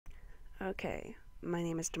Okay, my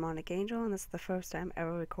name is Demonic Angel, and this is the first time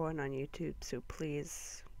ever recording on YouTube, so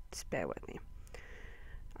please just bear with me.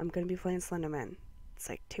 I'm gonna be playing Slenderman. It's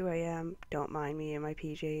like 2 a.m., don't mind me in my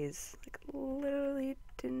PJs. Like, literally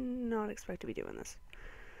did not expect to be doing this.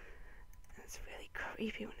 And it's really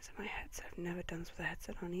creepy when it's in my headset. I've never done this with a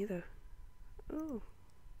headset on either. Ooh.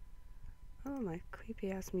 Oh, my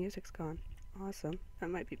creepy ass music's gone. Awesome.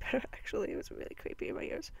 That might be better, actually. It was really creepy in my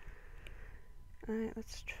ears. Alright,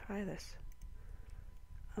 let's try this.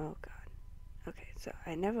 Oh god. Okay, so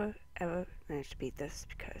I never ever managed to beat this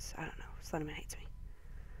because, I don't know, Slenderman hates me.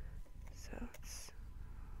 So let's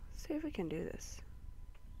see if we can do this.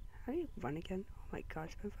 How do you run again? Oh my god,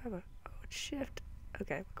 it's been forever. Oh, it's shift.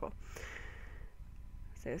 Okay, cool.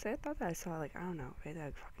 Seriously, I thought that I saw, like, I don't know, maybe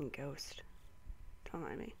that fucking ghost. Don't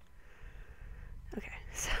mind me. Okay,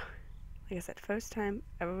 so, like I said, first time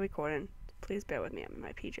ever recording. Please bear with me, I'm in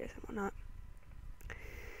my PJs and whatnot.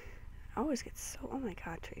 I always get so, oh my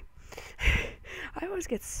god, tree. I always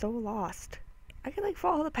get so lost. I can like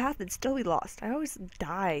follow the path and still be lost. I always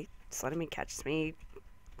die. Slenderman catches me.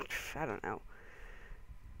 I don't know.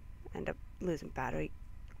 End up losing battery.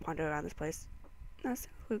 Wander around this place. That's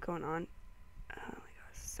what's going on. Oh my god,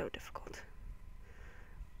 it's so difficult.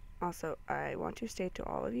 Also, I want to state to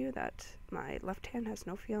all of you that my left hand has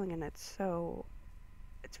no feeling in it, so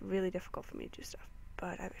it's really difficult for me to do stuff.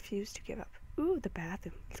 But I refuse to give up. Ooh, the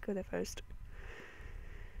bathroom. Let's go there first.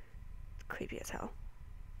 It's creepy as hell.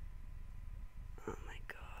 Oh my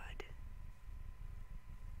god.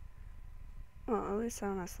 Well, at least I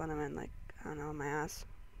don't have Slenderman, like, I don't know, on my ass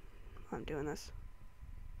while I'm doing this.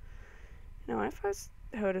 You know, when I first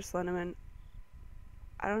heard of Slenderman,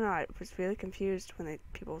 I don't know, I was really confused when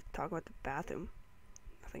people talk about the bathroom.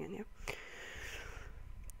 Nothing in here.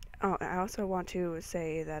 Oh, I also want to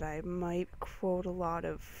say that I might quote a lot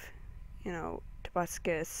of, you know,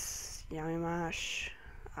 Tobuscus, Yummy Mash,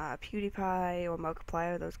 PewDiePie, or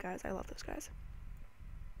Markiplier, those guys. I love those guys.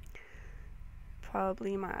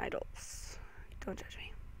 Probably my idols. Don't judge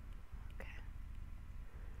me. Okay.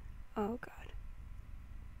 Oh god.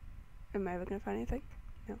 Am I ever gonna find anything?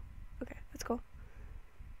 No. Okay, that's cool.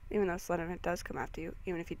 Even though Slenderman does come after you,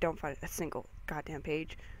 even if you don't find a single goddamn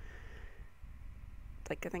page.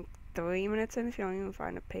 Like, I think 3 minutes in, if you don't even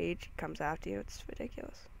find a page, it comes after you. It's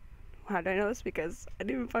ridiculous. How did I know this? Because I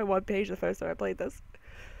didn't even find one page the first time I played this.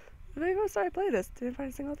 The very first time I played this, didn't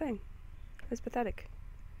find a single thing. It was pathetic.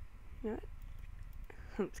 You know what?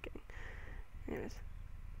 I'm just kidding. Anyways.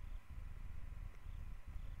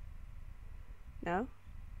 No?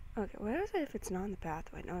 Okay, where is it if it's not in the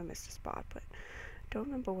bathroom? I know I missed a spot, but I don't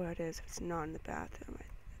remember where it is if it's not in the bathroom.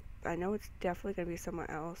 I know it's definitely going to be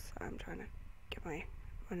somewhere else. I'm trying to get my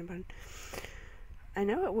running button. I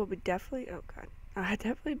know it will be definitely, oh god.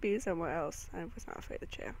 Definitely be somewhere else. I was not afraid of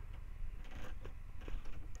the chair.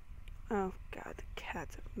 Oh god, the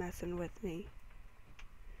cats are messing with me.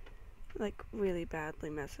 Like, really badly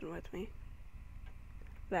messing with me.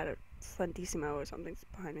 That or Slendissimo or something's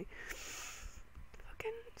behind me.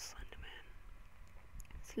 Fucking Slenderman.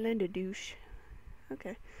 Slender douche.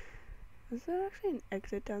 Okay. Was there actually an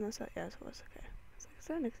exit down this side? Yes, it was. Okay. I was like, is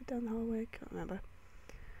there an exit down the hallway? I can't remember.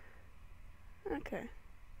 Okay.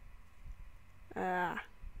 You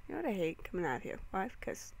know what I hate coming out of here? Why?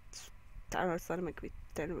 Because, I don't know, Slenderman could be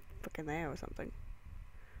standing fucking there or something.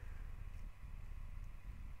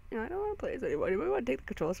 You know, I don't want to play this anymore. Anybody want to take the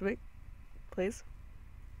controls from me? Please?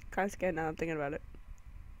 Kind of scared now I'm thinking about it.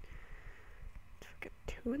 It's fucking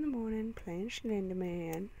 2 in the morning playing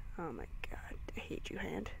Slenderman. Oh my god, I hate you,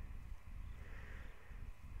 hand.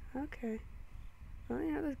 Okay. Well,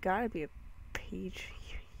 you know, there's gotta be a page.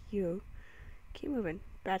 You. Keep moving.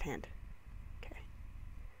 Bad hand. Okay.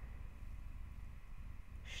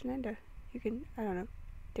 Slender, you can, I don't know,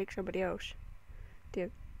 take somebody else. Dear.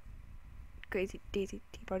 Crazy Daisy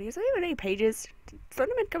Tea Party. Is there even any pages? Did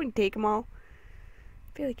Slenderman come and take them all?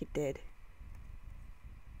 I feel like it did.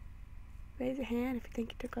 Raise a hand if you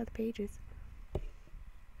think it took all the pages.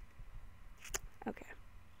 Okay.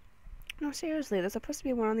 No, seriously, there's supposed to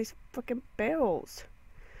be one on these fucking barrels.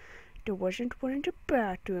 There wasn't one in the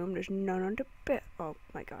bathroom. There's none on the bed. Oh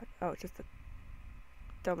my god. Oh, it's just a...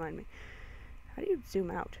 Don't mind me. How do you zoom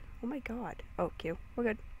out? Oh my god. Oh, Q. We're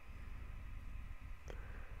good. I'm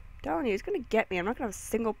telling you, he's gonna get me. I'm not gonna have a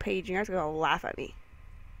single page. You guys are gonna laugh at me.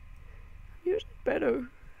 I'm usually better.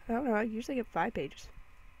 I don't know. I usually get 5 pages.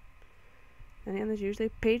 And then there's usually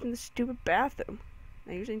a page in the stupid bathroom.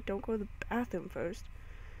 I usually don't go to the bathroom first.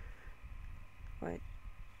 What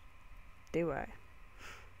do I?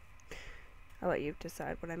 I'll let you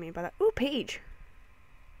decide what I mean by that. Ooh, page!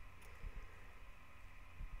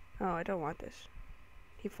 Oh, I don't want this.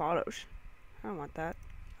 He follows. I don't want that.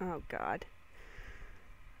 Oh god.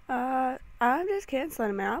 I'm just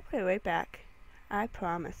canceling him. I'll put it right back. I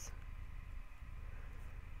promise.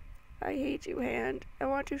 I hate you, hand. I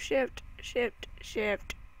want to shift.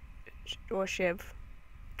 Or shiv.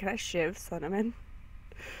 Can I shiv Slenderman?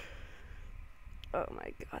 Oh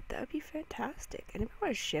my god, that would be fantastic. Anybody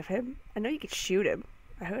want to shiv him? I know you could shoot him.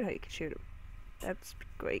 I heard how you could shoot him. That's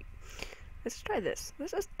great. Let's try this.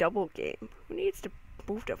 Let's just double game. Who needs to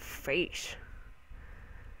move to face?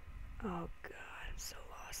 Oh god, I'm so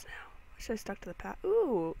lost now. I should have stuck to the path.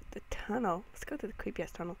 Ooh, the tunnel. Let's go to the creepy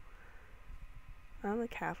ass tunnel. I'm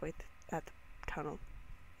like halfway at the tunnel.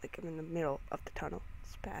 Like I'm in the middle of the tunnel.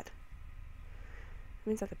 It's bad. It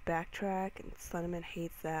means I have to backtrack, and Slenderman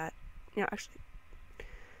hates that. You know, actually,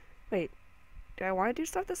 wait. Do I want to do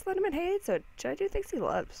stuff that Slenderman hates, or should I do things he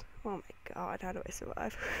loves? Oh my god, how do I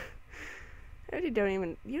survive? I already don't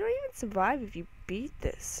even. You don't even survive if you beat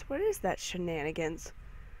this. What is that shenanigans?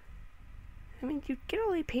 I mean, you get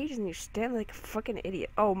all the pages and you stand like a fucking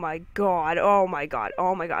idiot. Oh my god. Oh my god.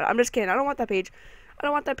 Oh my god. I'm just kidding. I don't want that page. I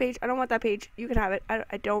don't want that page. I don't want that page. You can have it.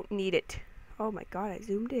 I don't need it. Oh my god. I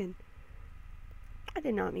zoomed in. I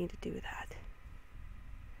did not mean to do that.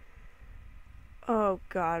 Oh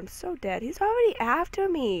god. I'm so dead. He's already after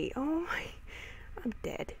me. Oh my. I'm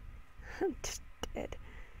dead. I'm just dead.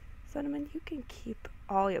 Slenderman, you can keep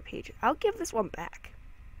all your pages. I'll give this one back.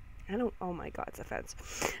 I don't. Oh my god, it's a fence.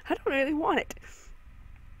 I don't really want it.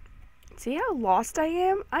 See how lost I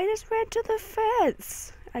am? I just ran to the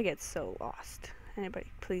fence. I get so lost. Anybody,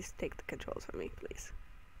 please take the controls from me, please.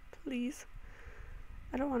 Please.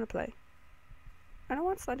 I don't want to play. I don't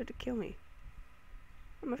want Slender to kill me.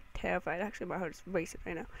 I'm terrified. Actually, my heart is racing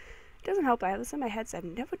right now. It doesn't help. I have this in my headset.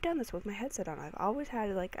 I've never done this with my headset on. I've always had,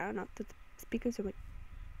 like, I don't know, the speakers of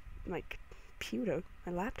my computer,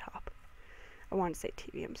 my laptop. I wanted to say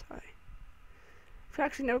TV, I'm sorry. I've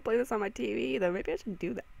actually never played this on my TV either. Maybe I should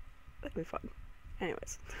do that. That'd be fun.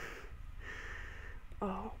 Anyways.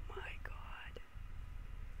 Oh my god.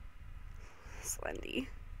 Slendy.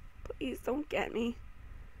 Please don't get me.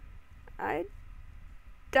 I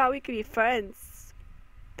thought we could be friends.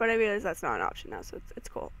 But I realize that's not an option now, so it's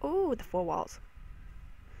cool. Ooh, the 4 walls.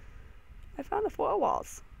 I found the 4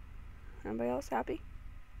 walls. Everybody else happy?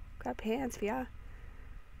 Grab hands, yeah.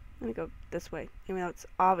 I'm gonna go this way, even though it's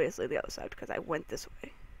obviously the other side because I went this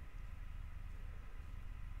way.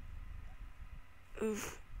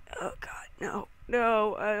 Oof. Oh god, no.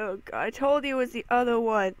 No, oh god, I told you it was the other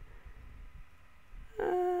one.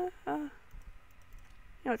 You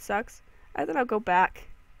know what sucks? I think I'll go back.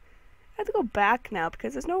 I have to go back now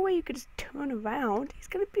because there's no way you could just turn around. He's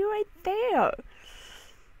gonna be right there.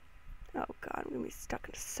 Oh god, I'm gonna be stuck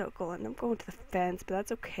in a circle and I'm going to the fence, but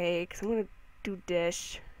that's okay because I'm gonna do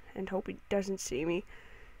dish and hope he doesn't see me.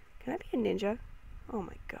 Can I be a ninja? Oh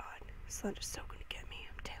my god, Slender's so gonna get me.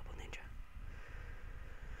 I'm a terrible ninja.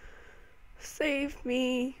 Save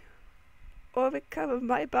me, or recover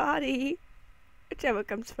my body. Whichever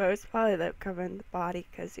comes first. Probably the covering the body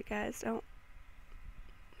because you guys don't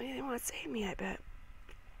really want to save me, I bet.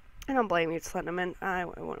 I don't blame you, Slenderman. I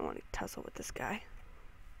wouldn't want to tussle with this guy.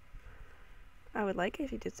 I would like it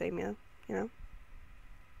if you did save me, though, you know?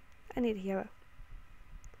 I need a hero.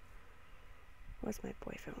 Where's my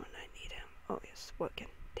boyfriend when I need him? Oh, he's working.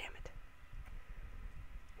 Damn it.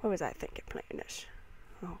 What was I thinking playing this?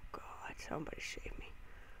 Oh, God. Somebody save me.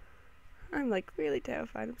 I'm, like, really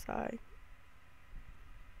terrified. I'm sorry.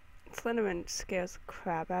 Slenderman scares the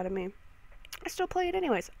crap out of me. I still play it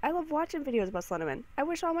anyways. I love watching videos about Slenderman. I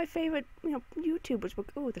wish all my favorite, YouTubers would...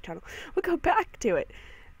 Ooh, the tunnel. Would go back to it.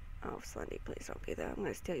 Oh, Slendy, please don't be there. I'm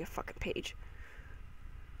gonna steal your fucking page.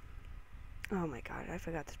 Oh my god, I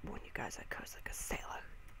forgot to warn you guys I curse like a sailor.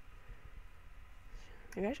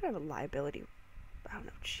 Maybe I should have a liability, I don't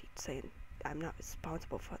know, sheet saying I'm not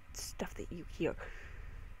responsible for stuff that you hear.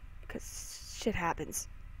 Because shit happens.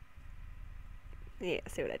 Yeah,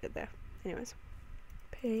 see what I did there. Anyways.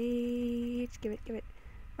 Page, give it.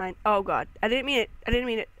 Mine. Oh god, I didn't mean it.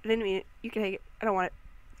 You can take it. I don't want it.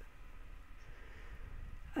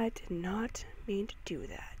 I did not mean to do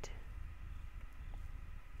that.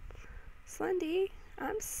 Slendy,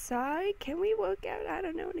 I'm sorry. Can we work out, I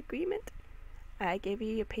don't know, an agreement? I gave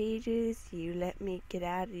you your pages. You let me get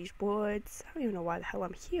out of these woods. I don't even know why the hell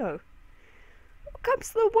I'm here. Who comes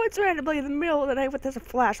to the woods randomly in the middle of the night with this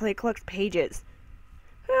flashlight collects pages?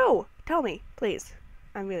 Who? Tell me, please.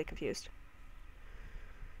 I'm really confused.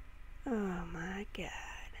 Oh my god.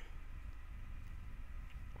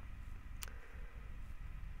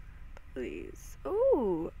 Please.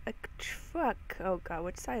 Ooh, a truck. Oh god,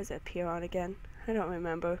 which side does it appear on again? I don't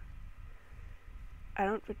remember. I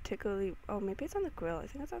don't particularly... Oh, maybe it's on the grill. I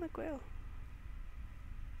think it's on the grill.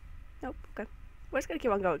 Nope, okay. We're just gonna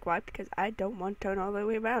keep on going. Why? Because I don't want to turn all the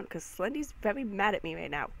way around. Because Slendy's very mad at me right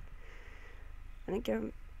now. I didn't give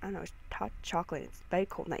him... I don't know, it's hot chocolate. It's a very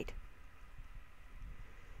cold night.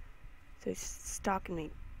 So he's stalking me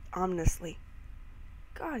ominously.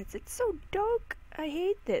 God, it's so dark. I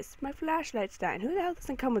hate this. My flashlight's dying. Who the hell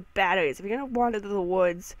doesn't come with batteries? If you're gonna wander through the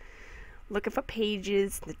woods looking for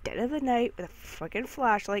pages in the dead of the night with a freaking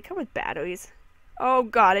flashlight, come with batteries. Oh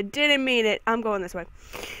God, I didn't mean it. I'm going this way.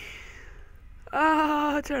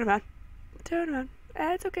 Oh, turn around. Turn around.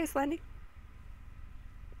 It's okay, Slendy.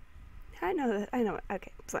 I know that. I know it.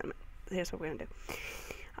 Okay, Slendy. Here's what we're gonna do.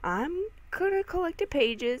 I'm gonna collect the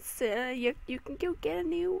pages. You can go get a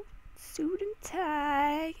new suit and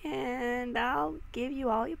tie, and I'll give you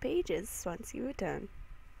all your pages once you return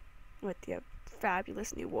with your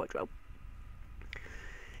fabulous new wardrobe.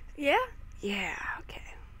 Yeah? Yeah,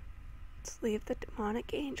 okay. Let's leave the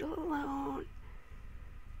demonic angel alone.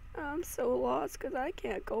 I'm so lost because I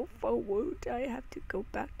can't go forward. I have to go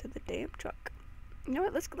back to the damn truck. You know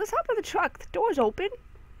what? Let's hop in the truck. The door's open.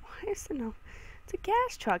 Why is there no... It's a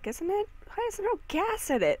gas truck, isn't it? Why is there no gas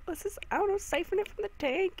in it? Let's just, I don't know, siphon it from the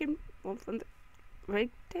tank and... Well, from the rig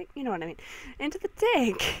tank? You know what I mean. Into the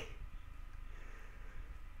tank.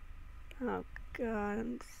 Oh, God.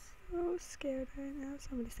 I'm so scared right now.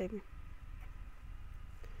 Somebody save me.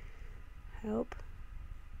 Help.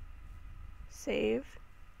 Save.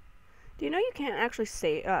 Do you know you can't actually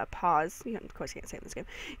pause? Of course you can't save in this game.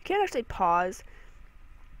 You can't actually pause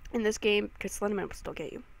in this game because Slenderman will still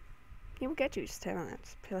get you. He will get you. Just stay on that.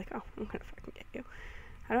 Just be like, oh, I'm gonna fucking get you.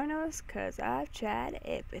 How do I know this? Because I've tried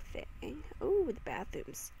everything. Ooh, the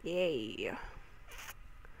bathrooms. Yay. Okay,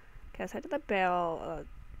 let's head to the barrels,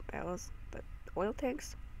 the oil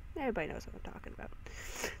tanks. Everybody knows what I'm talking about.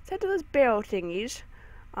 Let's head to those barrel thingies.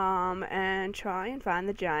 And try and find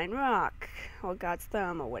the giant rock, or God's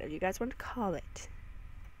thumb, or whatever you guys want to call it.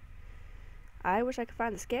 I wish I could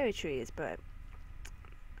find the scary trees, but...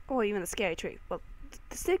 Or even the scary tree. Well,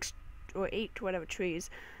 the 6 or 8, whatever trees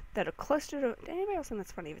that are clustered... Anybody else think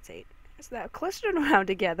that's funny if it's 8? So that are clustered around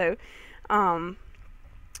together. I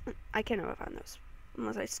can't never find those,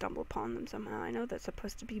 unless I stumble upon them somehow. I know they're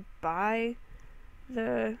supposed to be by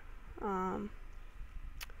the... what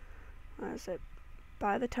is it?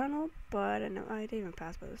 By the tunnel, but I know I didn't even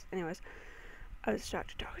pass by this. Anyways, I was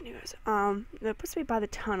distracted talking to you guys. They're supposed to be by the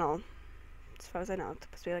tunnel. As far as I know, it's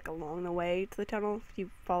supposed to be like along the way to the tunnel. If you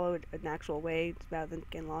follow an actual way rather than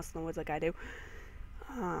getting lost in the woods like I do,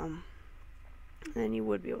 then you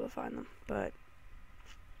would be able to find them. But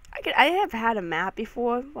I have had a map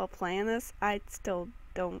before while playing this. I still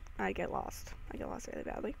don't. I get lost. I get lost really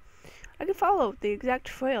badly. I can follow the exact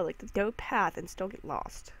trail, like the dirt path, and still get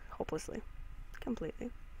lost hopelessly. Completely.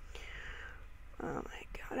 Oh my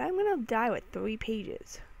God, I'm gonna die with 3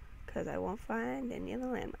 pages because I won't find any of the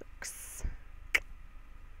landmarks.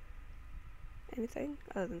 Anything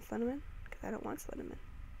other than Slenderman? Because I don't want Slenderman.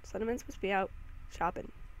 Slenderman's supposed to be out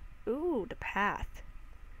shopping. Ooh, the path.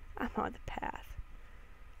 I'm on the path.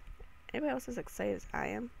 Anybody else as excited as I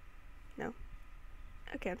am? No?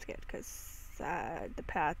 Okay, I'm scared because the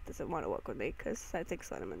path doesn't want to work with me because I think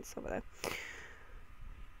Slenderman's over there.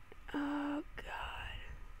 Oh God.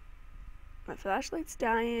 My flashlight's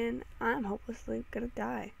dying. I'm hopelessly gonna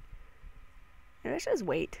die. Maybe I should just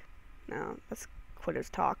wait. No, that's quitter's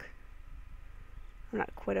talk. I'm not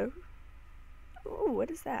a quitter. Ooh, what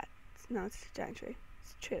is that? No, it's a giant tree.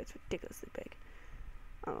 It's a tree that's ridiculously big.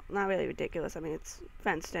 Oh, not really ridiculous. I mean, it's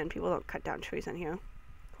fenced in. People don't cut down trees in here.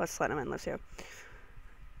 Plus, Slenderman lives here.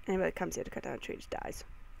 Anybody that comes here to cut down a tree just dies.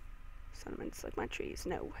 Slenderman's like my trees.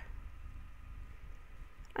 No.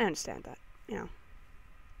 I understand that, you know.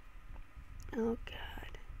 Oh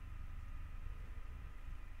God.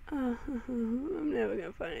 I'm never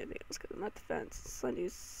gonna find anything else because I'm at the fence.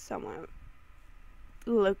 Slendy's somewhere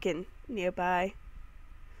looking nearby.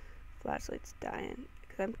 Flashlight's dying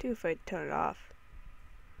because I'm too afraid to turn it off.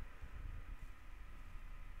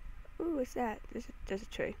 Ooh, what's that? There's a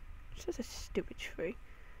tree. It's just a stupid tree.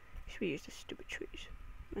 Should we use the stupid trees?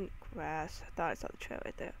 And grass. I thought I saw the trail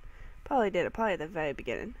right there. Probably did it. Probably at the very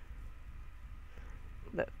beginning.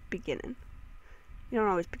 The beginning. You don't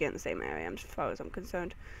always begin in the same area, as far as I'm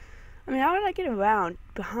concerned. I mean, how did I get around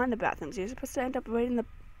behind the bathrooms? You're supposed to end up right in the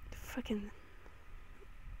freaking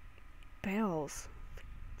barrels.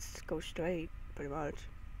 Just go straight, pretty much.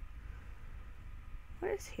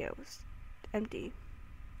 What is here? It was empty.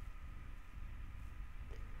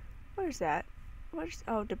 What is that? What is...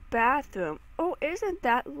 Oh, the bathroom. Oh, isn't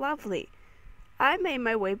that lovely? I made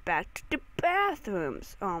my way back to the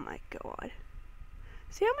bathrooms. Oh my God.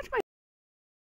 See how much my